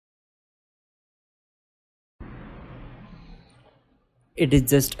It is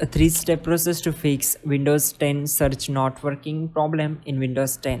just a 3-step process to fix Windows 10 search not working problem in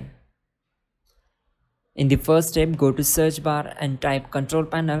Windows 10. In the first step, go to search bar and type control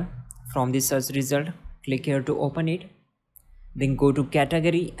panel. From the search result, click here to open it. Then go to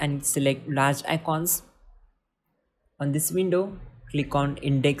category and select large icons. On this window, click on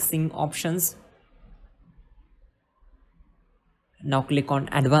indexing options. Now click on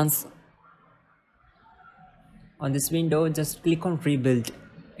advanced. On this window, just click on rebuild.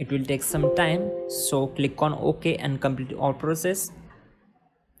 It will take some time, so click on OK and complete all process.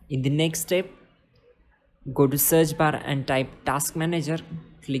 In the next step, go to search bar and type task manager.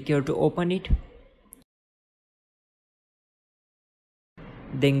 Click here to open it.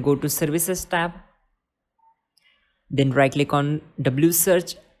 Then go to services tab. Then right click on W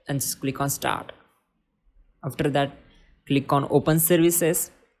search and just click on start. After that, click on open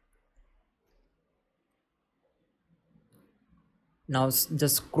services. Now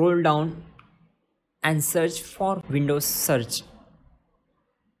just scroll down and search for Windows search.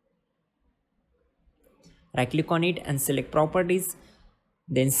 Right click on it and select properties.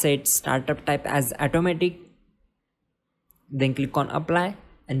 Then set startup type as automatic. Then click on apply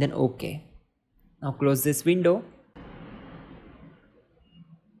and then OK. Now close this window.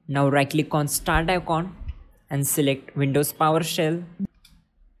 Now right click on start icon and select Windows PowerShell.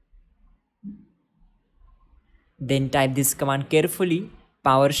 Then type this command carefully,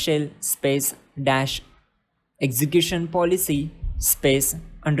 PowerShell space dash execution policy space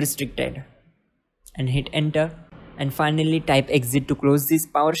unrestricted, and hit enter. And finally type exit to close this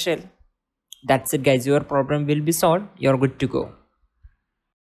PowerShell. That's it guys, your problem will be solved. You're good to go.